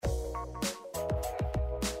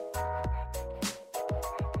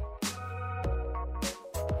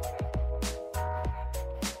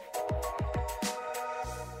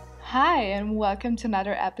Hi, and welcome to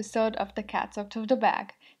another episode of The Cats Out of the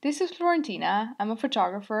Bag. This is Florentina. I'm a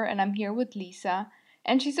photographer and I'm here with Lisa,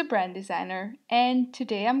 and she's a brand designer. And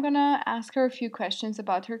today I'm gonna ask her a few questions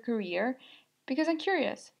about her career because I'm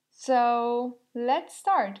curious. So let's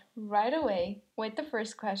start right away with the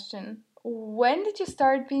first question. When did you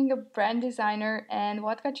start being a brand designer and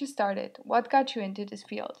what got you started? What got you into this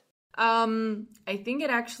field? I think it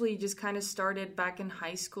actually just kind of started back in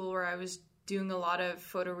high school where I was doing a lot of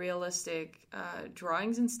photorealistic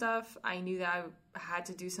drawings and stuff. I knew that I had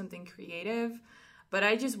to do something creative, but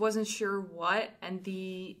I just wasn't sure what. And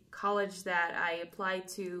the college that I applied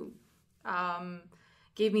to um,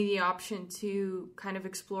 gave me the option to kind of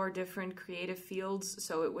explore different creative fields.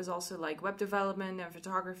 So it was also like web development and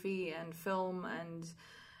photography and film and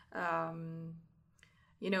um,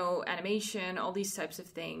 animation, all these types of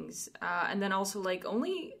things. And then also like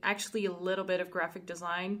only actually a little bit of graphic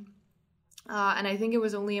design. And I think it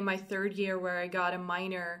was only in my third year where I got a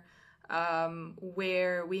minor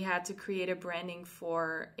where we had to create a branding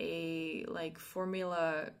for a like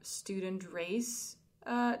Formula student race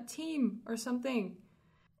team or something.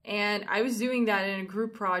 And I was doing that in a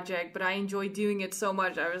group project, but I enjoyed doing it so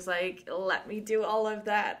much. I was like, let me do all of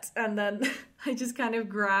that. And then I just kind of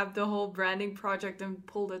grabbed the whole branding project and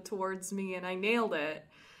pulled it towards me, and I nailed it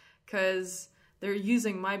because they're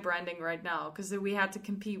using my branding right now because we had to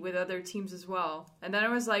compete with other teams as well. And then I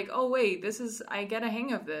was like, oh, wait, I get a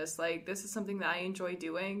hang of this. Like, this is something that I enjoy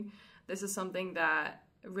doing. This is something that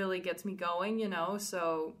really gets me going.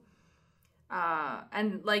 So...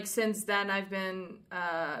 and like since then I've been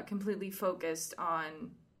completely focused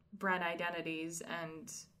on brand identities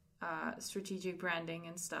and strategic branding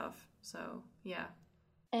and stuff. So yeah.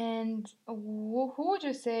 And who would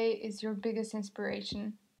you say is your biggest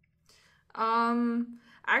inspiration?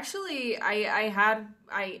 Actually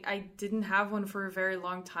I didn't have one for a very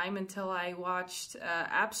long time until I watched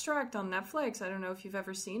Abstract on Netflix. I don't know if you've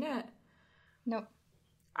ever seen it. No.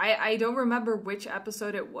 I don't remember which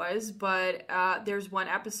episode it was, but there's one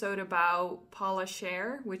episode about Paula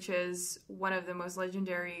Scher, which is one of the most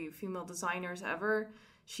legendary female designers ever.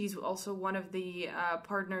 She's also one of the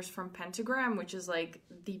partners from Pentagram, which is like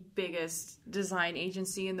the biggest design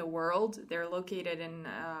agency in the world. They're located in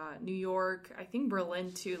New York, I think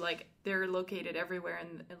Berlin too. Like they're located everywhere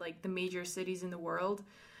in like the major cities in the world.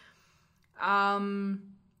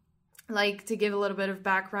 Like, to give a little bit of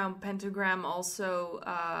background, Pentagram also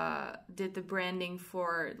did the branding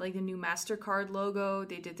for, like, the new MasterCard logo.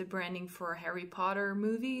 They did the branding for Harry Potter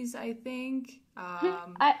movies, I think.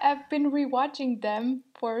 I've been rewatching them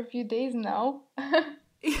for a few days now.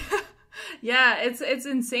 Yeah, it's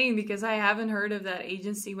insane because I haven't heard of that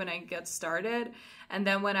agency when I got started. And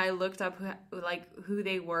then when I looked up who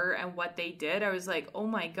they were and what they did, I was like, oh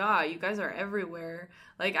my God, you guys are everywhere.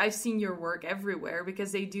 Like I've seen your work everywhere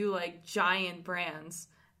because they do like giant brands,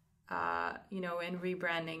 in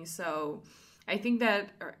rebranding. So I think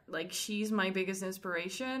that like she's my biggest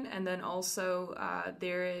inspiration. And then also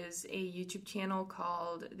there is a YouTube channel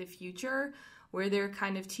called The Future where they're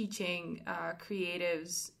kind of teaching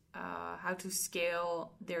creatives how to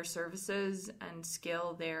scale their services and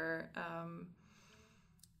scale their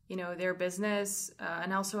business,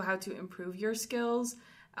 and also how to improve your skills.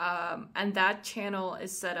 And that channel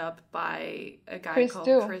is set up by a guy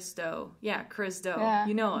called Chris Do. Yeah, Chris Do. Yeah,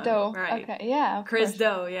 you know him, Do. right? Okay, yeah, Chris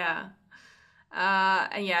Do, yeah.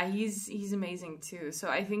 And yeah, he's amazing too. So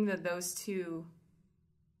I think that those two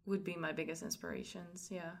would be my biggest inspirations.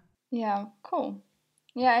 Yeah. Yeah, cool.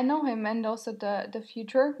 Yeah, I know him, and also the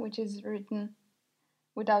future, which is written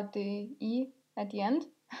without the E at the end.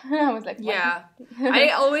 I was like, what? Yeah.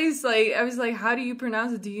 I was like, how do you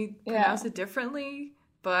pronounce it? Do you pronounce it differently?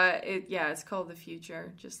 But it's called The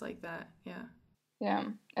Future, just like that. Yeah. Yeah.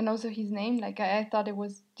 And also his name, like I thought it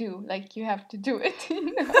was do, like you have to do it.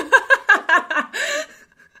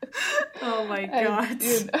 Oh my God.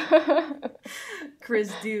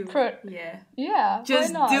 Chris Do. Yeah. Yeah.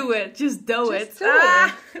 Just do it. Just do it. Do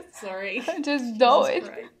it. Sorry. Just do it.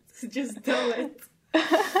 Christ. Just do it.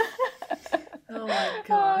 Oh my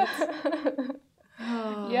God.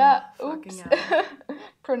 Oh, yeah. Oops.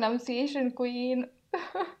 Pronunciation queen.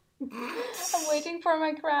 I'm waiting for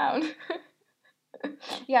my crown.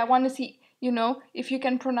 Yeah, I want to see, if you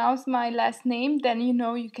can pronounce my last name, then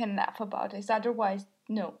you can laugh about it. Otherwise,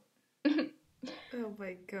 no. Oh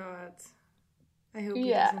my God. I hope he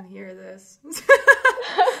doesn't hear this.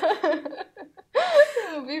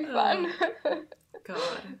 It'll be fun. Oh,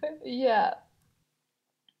 God. Yeah.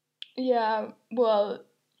 Yeah, well,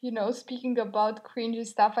 speaking about cringy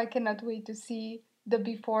stuff, I cannot wait to see the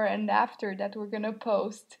before and after that we're gonna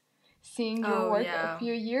post. seeing your Oh, work a yeah.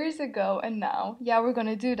 few years ago and now. Yeah, we're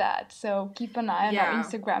gonna do that. So keep an eye on our Yeah.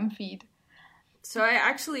 Instagram feed. So I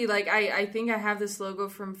actually like I think I have this logo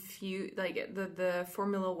from the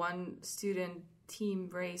Formula One student team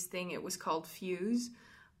race thing. It was called Fuse,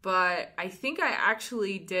 but I think I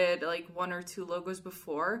actually did like one or two logos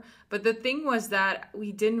before. But the thing was that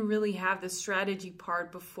we didn't really have the strategy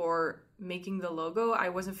part before making the logo. I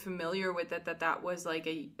wasn't familiar with that was like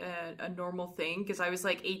a normal thing because I was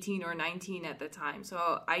like 18 or 19 at the time,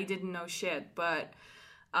 so I didn't know shit. But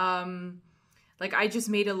um like I just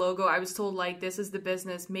made a logo. I was told like this is the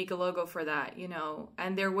business, make a logo for that, you know.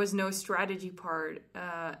 And there was no strategy part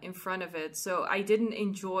in front of it, so I didn't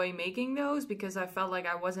enjoy making those because I felt like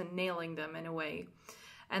I wasn't nailing them in a way.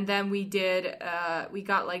 And then we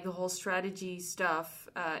got like the whole strategy stuff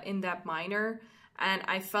in that minor, and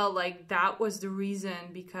I felt like that was the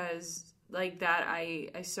reason because like that I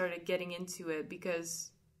started getting into it because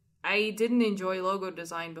I didn't enjoy logo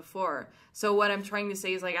design before. So what I'm trying to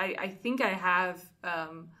say is like I think I have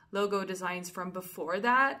logo designs from before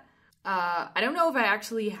that. I don't know if I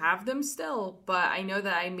actually have them still, but I know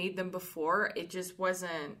that I made them before. It just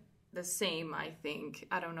wasn't the same, I think.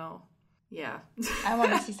 I don't know. Yeah. I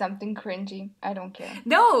want to see something cringy. I don't care.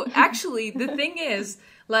 No, actually, the thing is,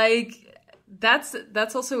 like, that's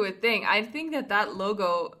also a thing. I think that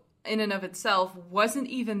logo in and of itself wasn't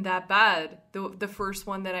even that bad. The first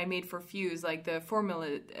one that I made for Fuse, like the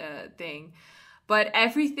formula thing, but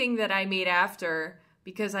everything that I made after,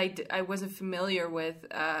 because I wasn't familiar with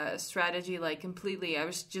strategy like completely. I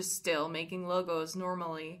was just still making logos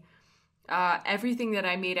normally. Everything that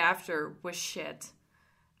I made after was shit.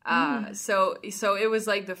 So it was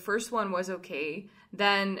like the first one was okay.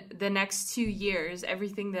 Then the next 2 years,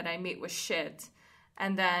 everything that I made was shit.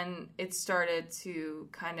 And then it started to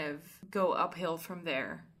kind of go uphill from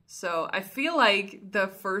there. So I feel like the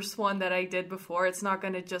first one that I did before, it's not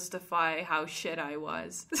going to justify how shit I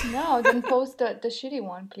was. No, then post the shitty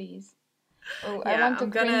one, please. Oh, I Yeah, want the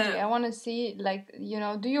cringy. I want to see, like,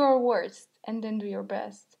 do your worst and then do your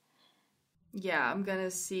best. I'm gonna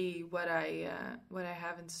see what I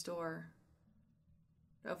have in store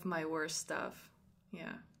of my worst stuff.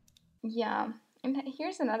 Yeah. Yeah. And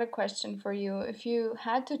here's another question for you. If you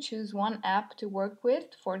had to choose one app to work with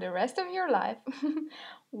for the rest of your life,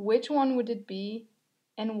 which one would it be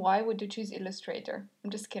and why would you choose Illustrator? I'm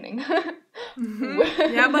just kidding.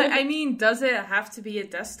 Yeah, but I mean, does it have to be a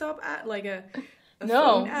desktop app, like a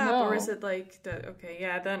No, phone app, or is no. it like okay,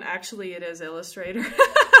 yeah, then actually it is Illustrator.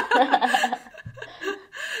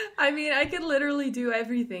 I mean, I could literally do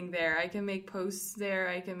everything there. I can make posts there.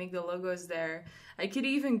 I can make the logos there. I could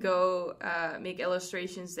even go make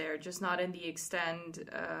illustrations there, just not in the extent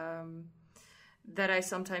that I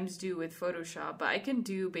sometimes do with Photoshop. But I can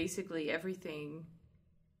do basically everything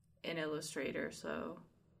in Illustrator. So,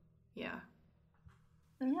 yeah.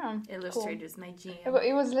 Yeah, cool. Illustrator's my jam.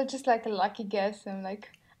 It was just like a lucky guess, and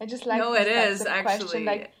like I just like No, these it types is of question. actually.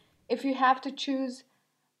 Like, if you have to choose,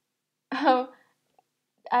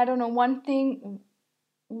 I don't know, one thing,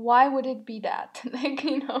 why would it be that? Like,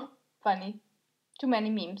 funny. Too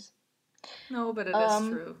many memes. No, but it is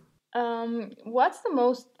Um, true. what's the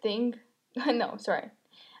most thing? No, sorry.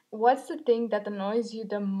 What's the thing that annoys you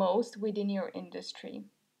the most within your industry?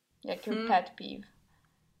 Like your pet peeve?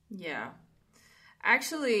 Yeah.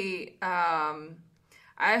 Actually,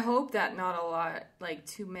 I hope that not a lot, like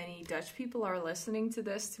too many Dutch people are listening to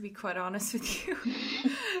this, to be quite honest with you.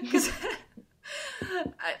 Because,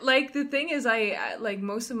 like, the thing is, like,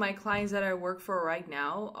 most of my clients that I work for right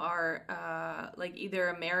now are, like, either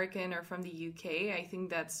American or from the UK. I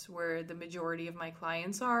think that's where the majority of my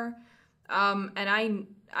clients are.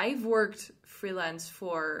 And I've worked freelance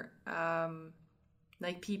for,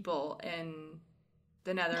 like, people in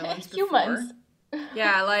the Netherlands before. Humans.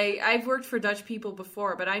 Yeah, like I've worked for Dutch people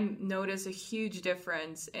before, but I notice a huge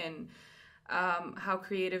difference in how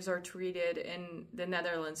creatives are treated in the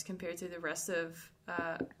Netherlands compared to the rest of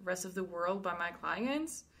the world by my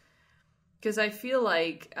clients. Because I feel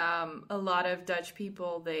like a lot of Dutch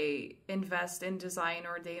people, they invest in design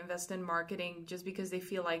or they invest in marketing just because they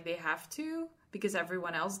feel like they have to, because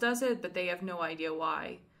everyone else does it, but they have no idea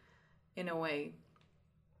why, in a way.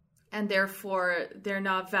 And therefore they're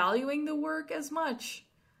not valuing the work as much.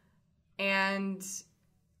 And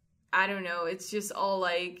I don't know, it's just all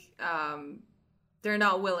like they're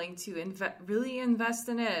not willing to really invest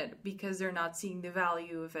in it because they're not seeing the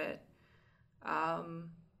value of it.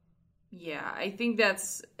 Yeah, I think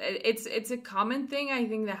it's a common thing. I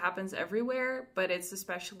think that happens everywhere, but it's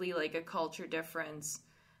especially like a culture difference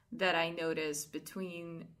that I notice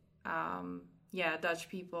between Dutch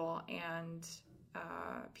people and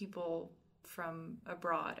people from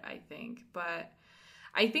abroad, I think. But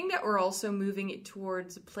I think that we're also moving it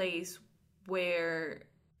towards a place where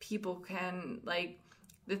people can, like,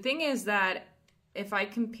 the thing is that if I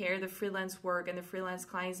compare the freelance work and the freelance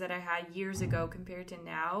clients that I had years ago compared to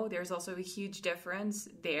now, there's also a huge difference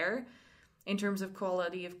there in terms of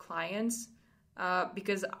quality of clients,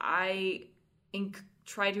 because I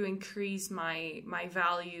try to increase my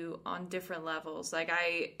value on different levels. Like,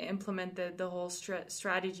 I implemented the whole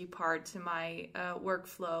strategy part to my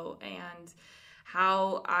workflow, and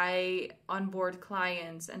how I onboard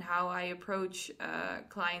clients and how I approach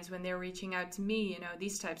clients when they're reaching out to me,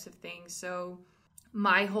 these types of things. So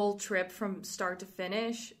my whole trip from start to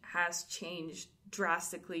finish has changed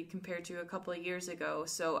drastically compared to a couple of years ago.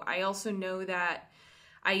 So I also know that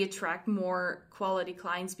I attract more quality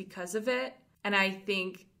clients because of it. And I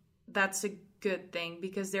think that's a good thing,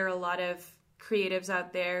 because there are a lot of creatives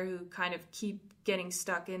out there who kind of keep getting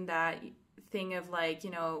stuck in that thing of, like,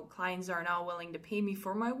 clients are not willing to pay me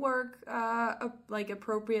for my work like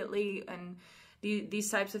appropriately, and these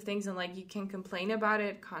types of things, and like, you can complain about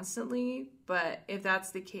it constantly, but if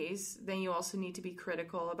that's the case, then you also need to be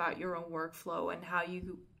critical about your own workflow and how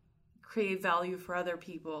you create value for other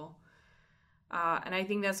people. And I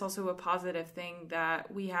think that's also a positive thing,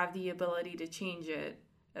 that we have the ability to change it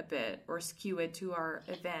a bit or skew it to our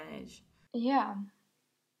advantage. Yeah.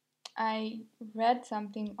 I read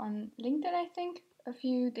something on LinkedIn, I think, a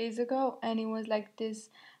few days ago, and it was like this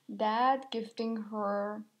dad gifting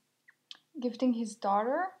his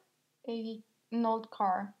daughter an old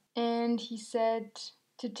car, and he said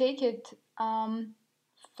to take it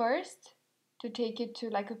first, to take it to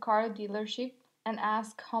like a car dealership and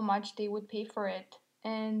ask how much they would pay for it,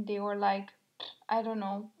 and they were like, I don't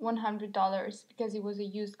know, $100, because it was a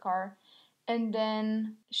used car. And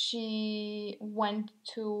then she went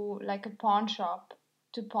to like a pawn shop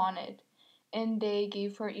to pawn it, and they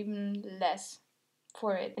gave her even less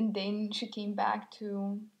for it. And then she came back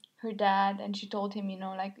to her dad and she told him,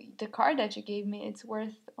 like, the car that you gave me, it's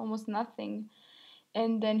worth almost nothing.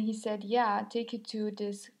 And then he said, yeah, take it to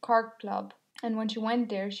this car club. And when she went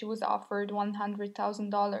there, she was offered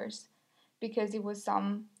 $100,000 because it was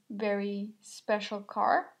some very special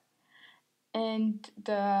car. And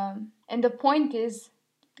the point is,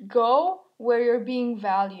 go where you're being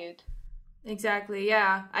valued. Exactly,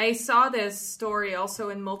 yeah. I saw this story also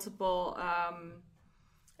in multiple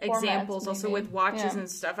examples, also with watches and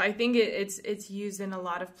stuff. I think it's used in a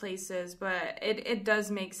lot of places, but it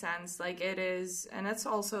does make sense. Like, it is, and it's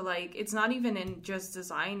also like, it's not even in just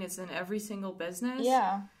design, it's in every single business.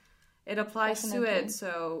 Yeah, it applies definitely to it.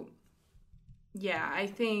 So yeah, I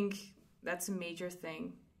think that's a major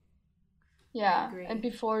thing. Yeah, and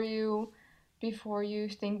before you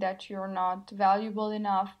think that you're not valuable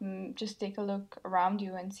enough, just take a look around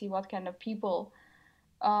you and see what kind of people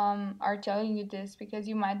are telling you this, because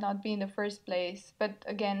you might not be in the first place. But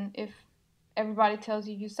again, if everybody tells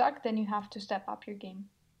you you suck, then you have to step up your game.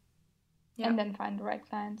 Yeah. And then find the right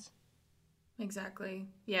clients. Exactly.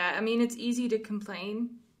 Yeah, I mean, it's easy to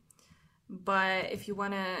complain, but if you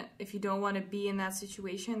don't want to be in that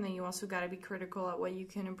situation, then you also got to be critical at what you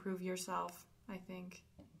can improve yourself, I think.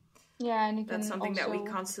 Yeah, and that's something that we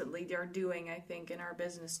constantly are doing, I think, in our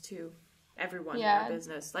business too. Everyone in our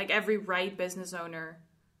business, like every right business owner,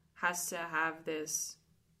 has to have this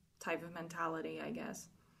type of mentality, I guess.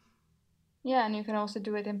 Yeah, and you can also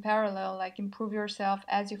do it in parallel, like improve yourself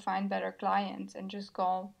as you find better clients, and just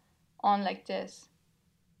go on like this.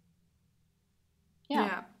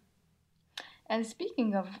 Yeah. And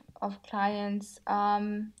speaking of clients,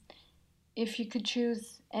 if you could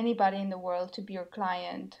choose anybody in the world to be your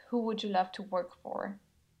client, who would you love to work for?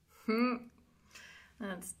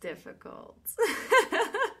 That's difficult.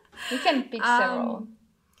 You can pick several.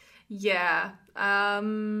 Yeah.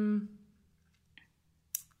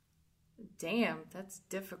 Damn, that's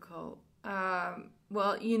difficult.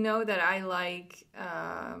 Well, you know that I like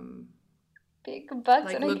big butts,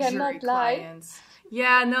 like and I cannot clients. Lie.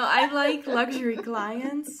 Yeah, no, I like luxury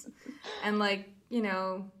clients, and like,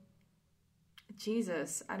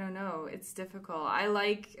 Jesus, I don't know, it's difficult. I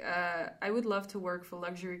would love to work for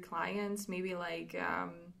luxury clients, maybe like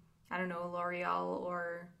I don't know, L'Oreal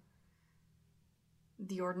or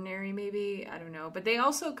The Ordinary, maybe, I don't know. But they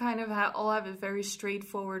also kind of all have a very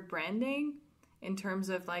straightforward branding in terms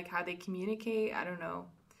of like how they communicate. I don't know.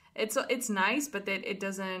 It's nice, but that it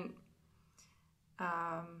doesn't.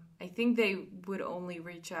 I think they would only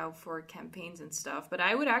reach out for campaigns and stuff. But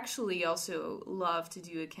I would actually also love to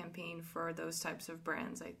do a campaign for those types of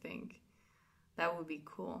brands. I think that would be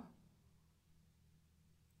cool.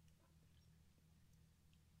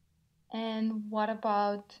 And what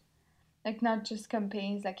about like not just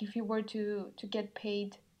campaigns, like if you were to get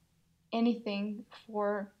paid anything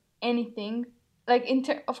for anything, like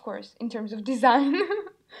of course in terms of design,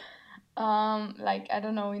 like I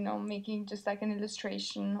don't know, making just like an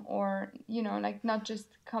illustration, or like not just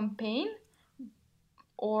campaign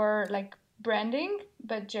or like branding,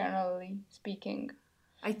 but generally speaking.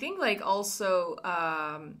 I think like also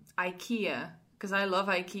IKEA, because I love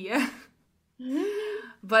IKEA.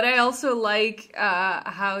 But I also like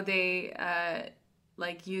how they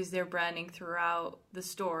like use their branding throughout the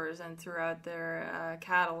stores and throughout their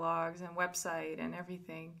catalogs and website and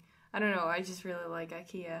everything. I don't know. I just really like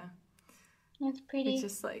IKEA. That's It's pretty.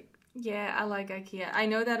 just like, yeah, I like IKEA. I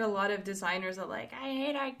know that a lot of designers are like, I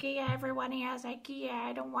hate IKEA. Everyone has IKEA.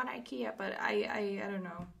 I don't want IKEA. But I don't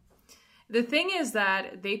know. The thing is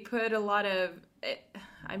that they put a lot of,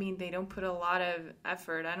 I mean, they don't put a lot of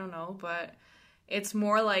effort. I don't know, but it's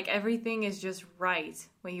more like everything is just right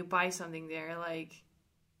when you buy something there. Like,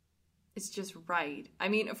 it's just right. I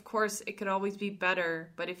mean, of course, it could always be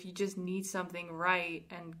better, but if you just need something right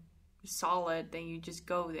and solid, then you just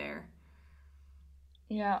go there.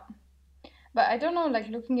 Yeah, but I don't know, like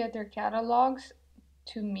looking at their catalogs,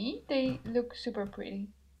 to me they look super pretty.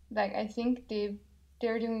 Like I think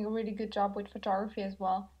they're doing a really good job with photography as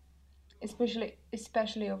well,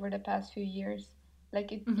 especially over the past few years.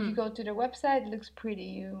 Like you Mm-hmm. go to the website, it looks pretty.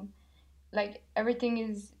 You like everything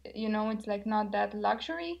is, it's like not that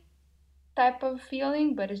luxury type of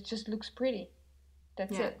feeling, but it just looks pretty.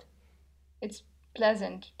 That's Yeah. it. It's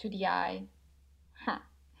pleasant to the eye. Huh.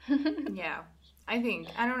 Yeah. I think,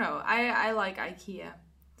 I don't know. I like IKEA.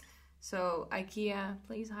 So, IKEA,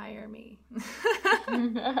 please hire me.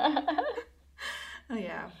 Oh,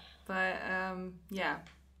 yeah. But yeah.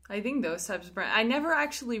 I think those types of brand I never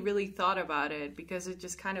actually really thought about it because it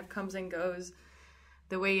just kind of comes and goes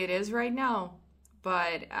the way it is right now.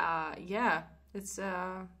 But yeah, it's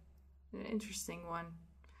an interesting one.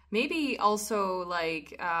 Maybe also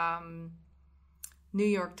like New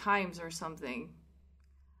York Times or something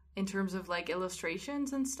in terms of like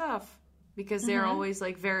illustrations and stuff because they're Mm-hmm. always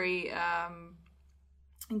like very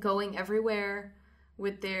going everywhere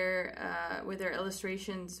with their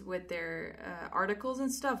illustrations, with their articles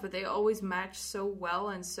and stuff, but they always match so well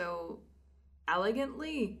and so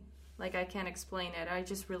elegantly. Like I can't explain it. I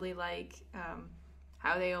just really like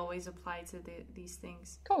how they always apply to these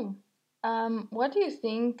things. Cool. What do you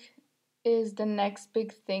think is the next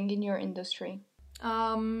big thing in your industry?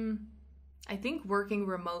 Um, I think working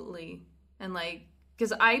remotely and like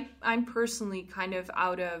because I'm personally kind of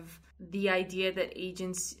out of the idea that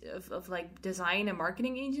agents of like design and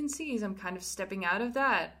marketing agencies. I'm kind of stepping out of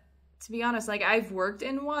that. To be honest, like I've worked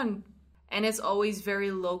in one, and it's always very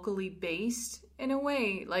locally based in a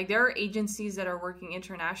way. Like there are agencies that are working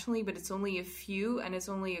internationally, but it's only a few, and it's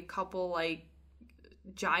only a couple like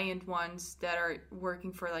giant ones that are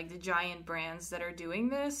working for like the giant brands that are doing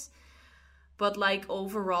this. But like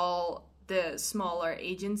overall, the smaller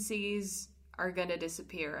agencies are gonna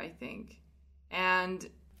disappear, I think. And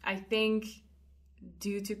I think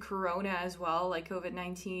due to Corona as well, like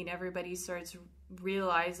COVID-19, everybody starts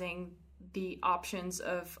realizing the options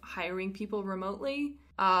of hiring people remotely.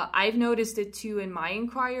 I've noticed it too in my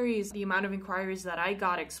inquiries. The amount of inquiries that I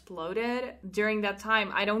got exploded during that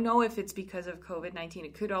time. I don't know if it's because of COVID-19.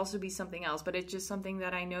 It could also be something else, but it's just something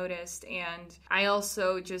that I noticed. And I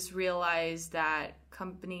also just realized that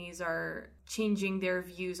companies are changing their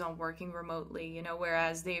views on working remotely,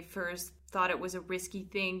 whereas they first thought it was a risky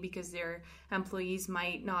thing because their employees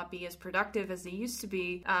might not be as productive as they used to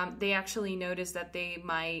be. They actually noticed that they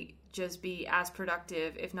might just be as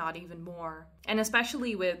productive, if not even more. And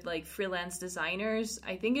especially with like freelance designers,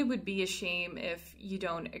 I think it would be a shame if you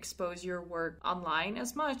don't expose your work online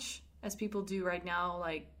as much as people do right now,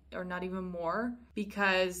 like, or not even more,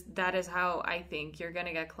 because that is how I think you're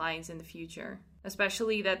gonna get clients in the future.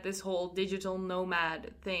 Especially that this whole digital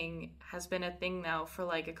nomad thing has been a thing now for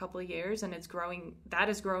like a couple of years, and it's growing. That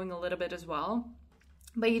is growing a little bit as well.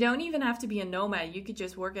 But you don't even have to be a nomad. You could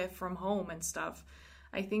just work it from home and stuff.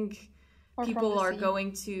 I think Or from people the are sea?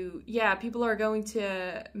 going to, yeah, people are going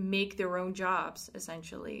to make their own jobs,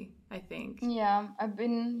 essentially, I think. Yeah, I've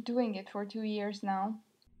been doing it for 2 years now,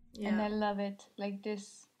 and Yeah. I love it. Like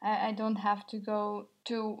this, I don't have to go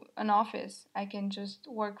to an office. I can just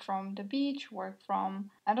work from the beach, work from,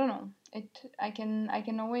 I don't know. I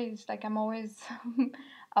can always, like, I'm always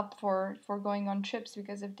up for going on trips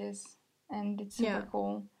because of this, and it's super Yeah.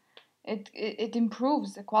 cool. It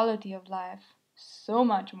improves the quality of life so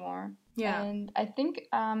much more. Yeah. And I think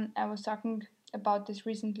I was talking about this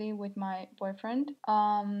recently with my boyfriend,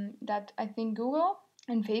 that I think Google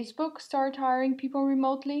And Facebook start hiring people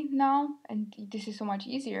remotely now, and this is so much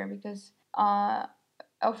easier because,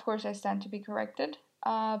 of course, I stand to be corrected.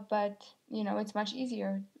 But it's much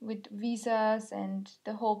easier with visas and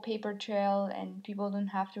the whole paper trail, and people don't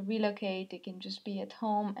have to relocate. They can just be at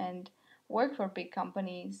home and work for big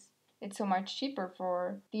companies. It's so much cheaper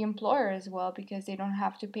for the employer as well because they don't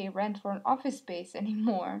have to pay rent for an office space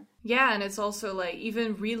anymore. Yeah, and it's also like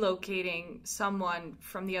even relocating someone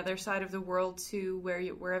from the other side of the world to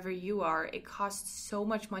wherever you are, it costs so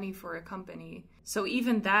much money for a company. So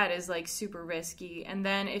even that is like super risky. And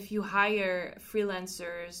then if you hire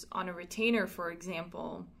freelancers on a retainer, for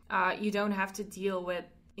example, you don't have to deal with,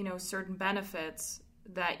 certain benefits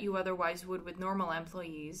that you otherwise would with normal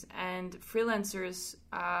employees. And freelancers,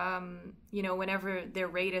 whenever their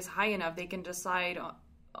rate is high enough, they can decide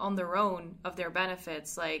on their own of their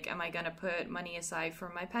benefits. Like, am I going to put money aside for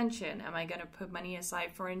my pension? Am I going to put money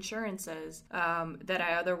aside for insurances that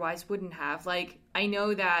I otherwise wouldn't have? Like, I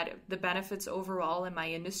know that the benefits overall in my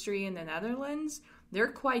industry in the Netherlands,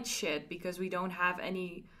 they're quite shit because we don't have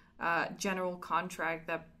any general contract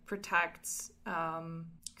that protects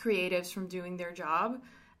creatives from doing their job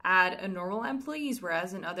at a normal employees,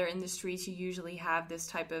 whereas in other industries you usually have this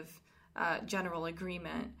type of general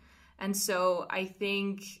agreement. And so I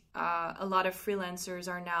think a lot of freelancers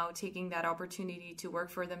are now taking that opportunity to work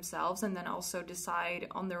for themselves and then also decide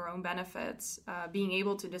on their own benefits, being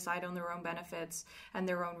able to decide on their own benefits and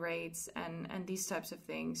their own rates and these types of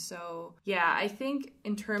things. So yeah, I think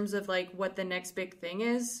in terms of like what the next big thing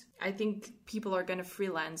is, I think people are going to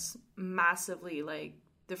freelance massively. Like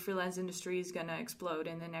the freelance industry is going to explode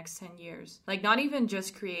in the next 10 years. Like not even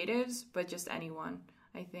just creatives, but just anyone,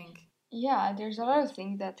 I think. Yeah, there's a lot of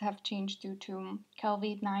things that have changed due to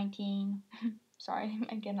COVID-19. Sorry,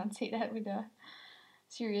 I cannot say that with a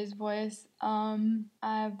serious voice.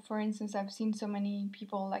 For instance, I've seen so many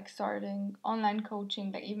people like starting online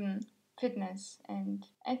coaching, like even fitness, and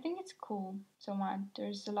I think it's cool so much.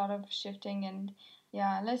 There's a lot of shifting, and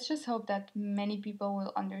yeah, let's just hope that many people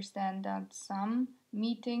will understand that some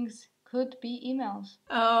meetings could be emails.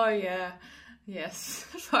 Oh yeah. Yes.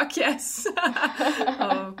 Fuck yes.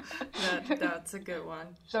 Oh, that's a good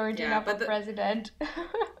one. Florentina for president.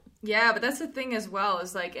 Yeah, but that's the thing as well,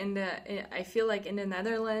 is like I feel like in the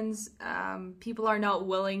Netherlands, people are not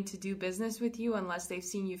willing to do business with you unless they've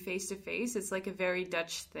seen you face to face. It's like a very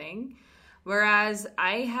Dutch thing. Whereas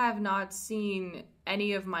I have not seen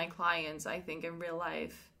any of my clients, I think, in real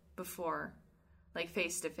life before, like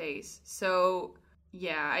face to face. So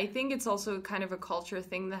yeah, I think it's also kind of a culture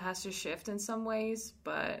thing that has to shift in some ways.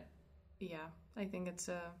 But yeah, I think it's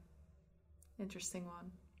a interesting one.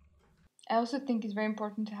 I also think it's very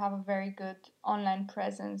important to have a very good online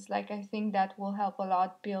presence. Like, I think that will help a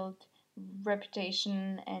lot build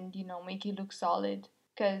reputation and, make you look solid.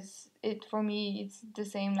 Because for me, it's the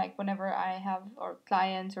same like whenever I have or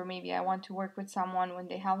clients or maybe I want to work with someone when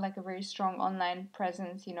they have like a very strong online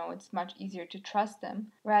presence, it's much easier to trust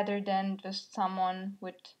them rather than just someone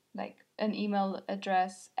with like an email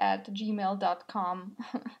address at gmail.com.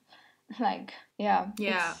 Like, yeah,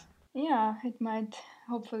 Yeah. it might,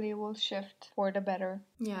 hopefully, will shift for the better.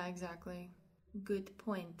 Yeah, exactly. Good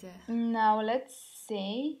point. Now, let's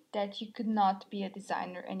say that you could not be a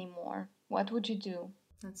designer anymore. What would you do?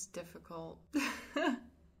 That's difficult.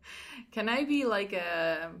 Can I be like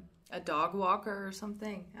a dog walker or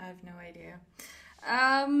something? I have no idea.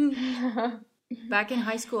 Back in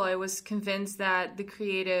high school, I was convinced that the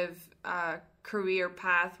creative career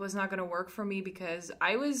path was not going to work for me because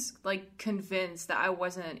I was like convinced that I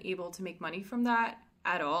wasn't able to make money from that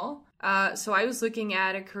at all. So I was looking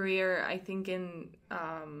at a career, I think in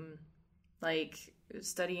like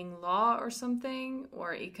studying law or something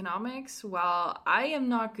or economics. Well, I am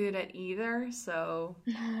not good at either, so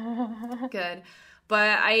good.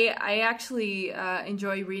 But I actually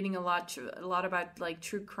enjoy reading a lot about like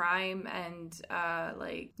true crime and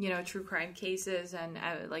true crime cases and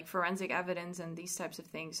like forensic evidence and these types of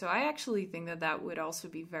things. So I actually think that would also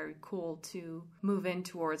be very cool to move in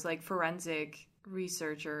towards, like forensic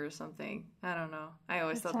researcher or something. I don't know. I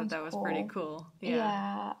always thought that was pretty cool.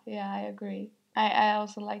 Yeah, I agree. I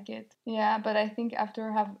also like it. Yeah, but I think I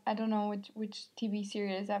don't know which TV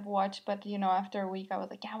series I've watched, but after a week I was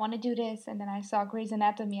like, yeah, I want to do this, and then I saw Grey's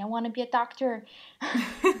Anatomy. I want to be a doctor.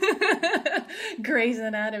 Grey's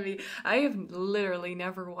Anatomy. I have literally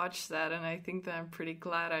never watched that, and I think that I'm pretty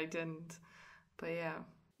glad I didn't. But yeah.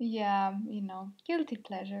 Yeah, guilty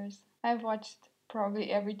pleasures. I've watched probably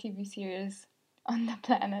every TV series on the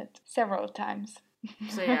planet several times.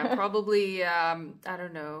 So yeah, probably I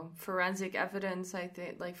don't know, forensic evidence, I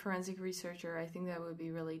think, like forensic researcher, I think that would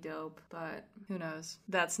be really dope, but who knows?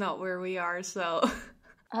 That's not where we are, so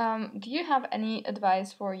Do you have any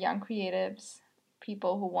advice for young creatives,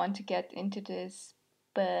 people who want to get into this,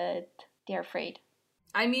 but they're afraid?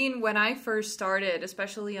 I mean, when I first started,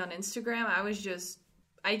 especially on Instagram,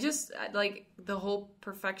 I just like the whole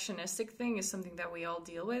perfectionistic thing is something that we all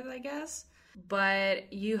deal with, I guess.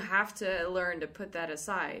 But you have to learn to put that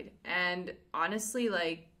aside. And honestly,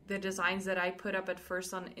 like the designs that I put up at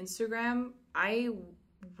first on Instagram, I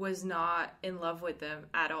was not in love with them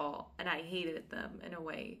at all, and I hated them in a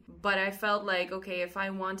way. But I felt like, okay, if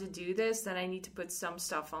I want to do this, then I need to put some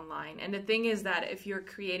stuff online. And the thing is that if you're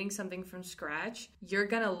creating something from scratch, you're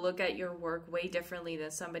gonna look at your work way differently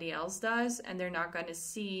than somebody else does, and they're not gonna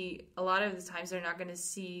see, a lot of the times they're not gonna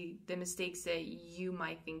see the mistakes that you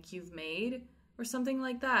might think you've made or something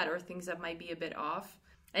like that, or things that might be a bit off.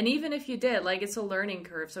 And even if you did, like, it's a learning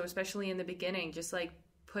curve. So especially in the beginning, just like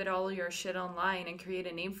put all your shit online and create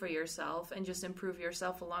a name for yourself and just improve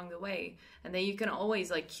yourself along the way. And then you can always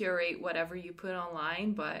like curate whatever you put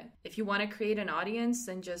online. But if you want to create an audience,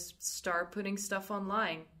 then just start putting stuff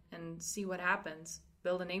online and see what happens.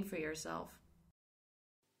 Build a name for yourself.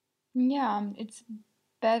 Yeah, it's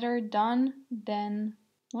better done than,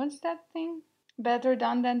 what's that thing? Better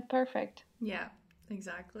done than perfect. Yeah,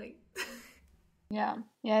 exactly. Yeah.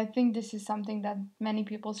 Yeah, I think this is something that many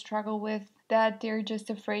people struggle with, that they're just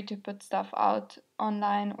afraid to put stuff out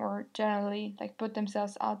online or generally like put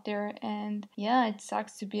themselves out there. And yeah, it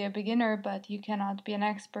sucks to be a beginner, but you cannot be an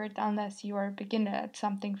expert unless you are a beginner at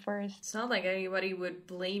something first. It's not like anybody would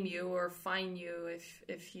blame you or fine you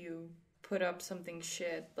if you put up something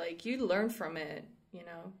shit. Like, you learn from it, you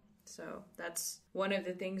know? So that's one of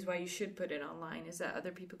the things why you should put it online, is that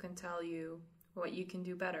other people can tell you what you can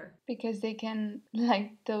do better. Because they can,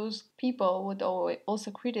 like, those people would also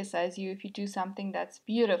criticize you if you do something that's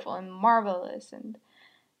beautiful and marvelous. And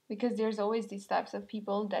because there's always these types of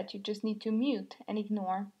people that you just need to mute and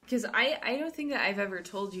ignore. Because I don't think that I've ever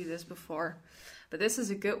told you this before, but this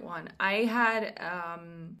is a good one. I had,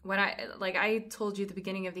 when I told you at the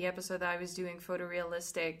beginning of the episode that I was doing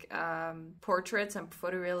photorealistic portraits and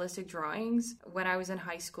photorealistic drawings when I was in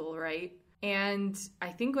high school, right? And I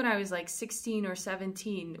think when I was like 16 or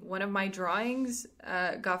 17, one of my drawings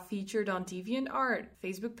got featured on DeviantArt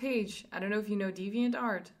Facebook page. I don't know if you know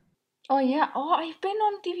DeviantArt. Oh yeah. Oh, I've been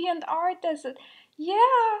on DeviantArt as a, yeah.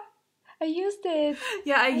 I used it.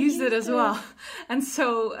 Yeah, I used it as well. And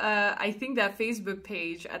so I think that Facebook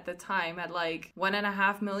page at the time had like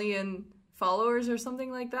 1.5 million followers or something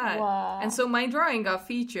like that. Wow. And so my drawing got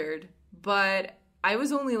featured, but I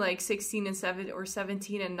was only like 16 and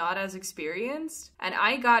 17 and not as experienced. And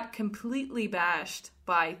I got completely bashed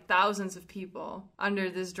by thousands of people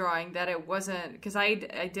under this drawing that it wasn't, because I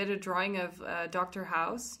did a drawing of Dr.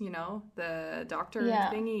 House, you know, the doctor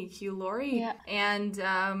thingy, Hugh Laurie. Yeah. And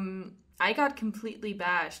I got completely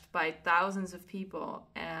bashed by thousands of people.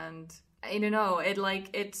 And I don't know,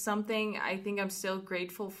 it's something I think I'm still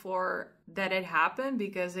grateful for that it happened,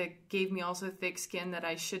 because it gave me also thick skin that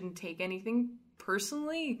I shouldn't take anything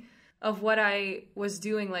personally of what I was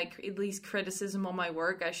doing, like at least criticism on my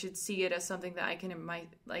work. I should see it as something that I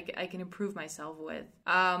can improve myself with.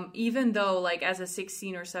 Even though like as a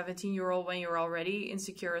 16 or 17-year-old, when you're already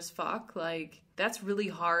insecure as fuck, like that's really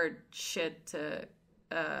hard shit to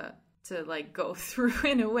like go through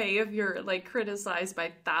in a way, if you're like criticized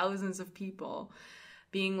by thousands of people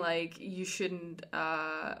being like, you should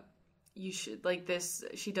like this,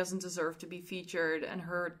 she doesn't deserve to be featured, and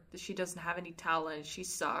she doesn't have any talent, she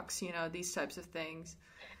sucks, you know, these types of things.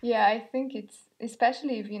 Yeah, I think it's,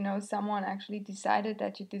 especially if you know someone actually decided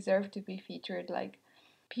that you deserve to be featured, like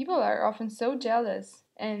people are often so jealous,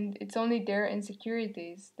 and it's only their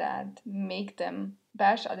insecurities that make them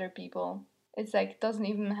bash other people. It's like, doesn't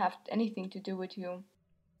even have anything to do with you.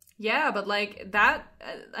 Yeah, but like that,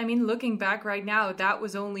 I mean, looking back right now, that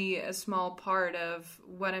was only a small part of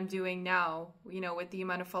what I'm doing now, you know, with the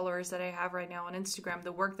amount of followers that I have right now on Instagram,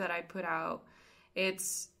 the work that I put out.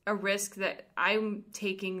 It's a risk that I'm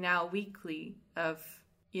taking now weekly of,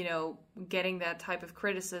 you know, getting that type of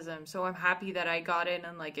criticism. So I'm happy that I got in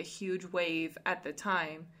on like a huge wave at the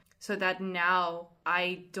time, so that now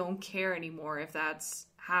I don't care anymore if that's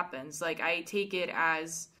happens. Like, I take it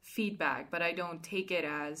as feedback, but I don't take it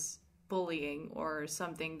as bullying or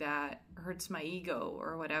something that hurts my ego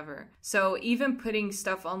or whatever. So even putting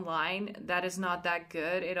stuff online that is not that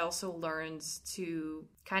good, it also learns to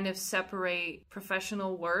kind of separate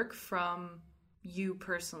professional work from you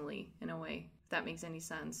personally, in a way, if that makes any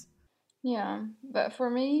sense. Yeah, but for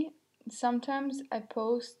me, sometimes I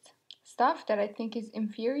post stuff that I think is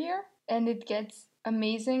inferior and it gets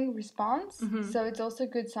amazing response. So it's also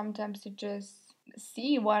good sometimes to just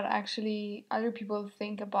see what actually other people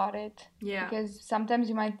think about it. Yeah. Because sometimes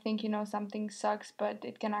you might think, something sucks, but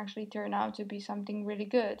it can actually turn out to be something really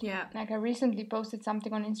good. Yeah. Like I recently posted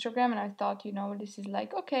something on Instagram and I thought, this is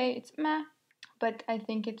like, okay, it's meh. But I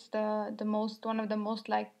think it's one of the most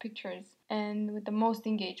liked pictures and with the most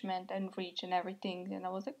engagement and reach and everything. And I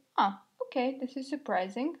was like, okay, this is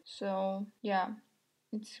surprising. So yeah,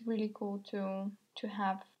 it's really cool to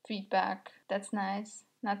have feedback. That's nice.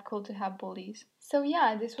 Not cool to have bullies. So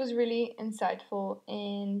yeah, this was really insightful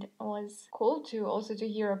and it was cool to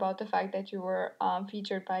hear about the fact that you were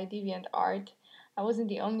featured by DeviantArt. I wasn't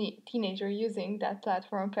the only teenager using that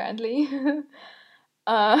platform apparently.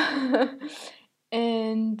 uh,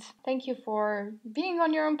 and thank you for being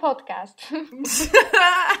on your own podcast.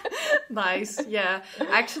 Nice. Yeah.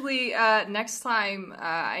 Actually, next time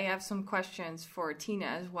I have some questions for Tina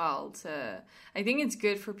as well. I think it's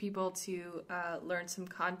good for people to learn some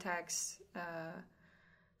context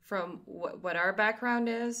from what our background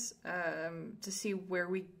is, to see where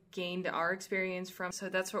we gained our experience from. So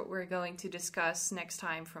that's what we're going to discuss next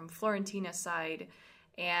time from Florentina's side.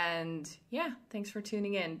 And yeah, thanks for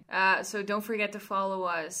tuning in. So don't forget to follow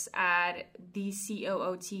us at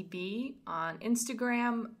TheCOOTB on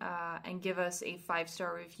Instagram, and give us a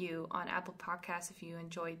 5-star review on Apple Podcasts if you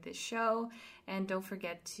enjoyed this show. And don't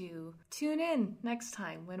forget to tune in next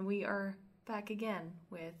time when we are back again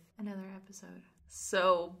with another episode.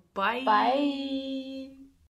 So bye. Bye.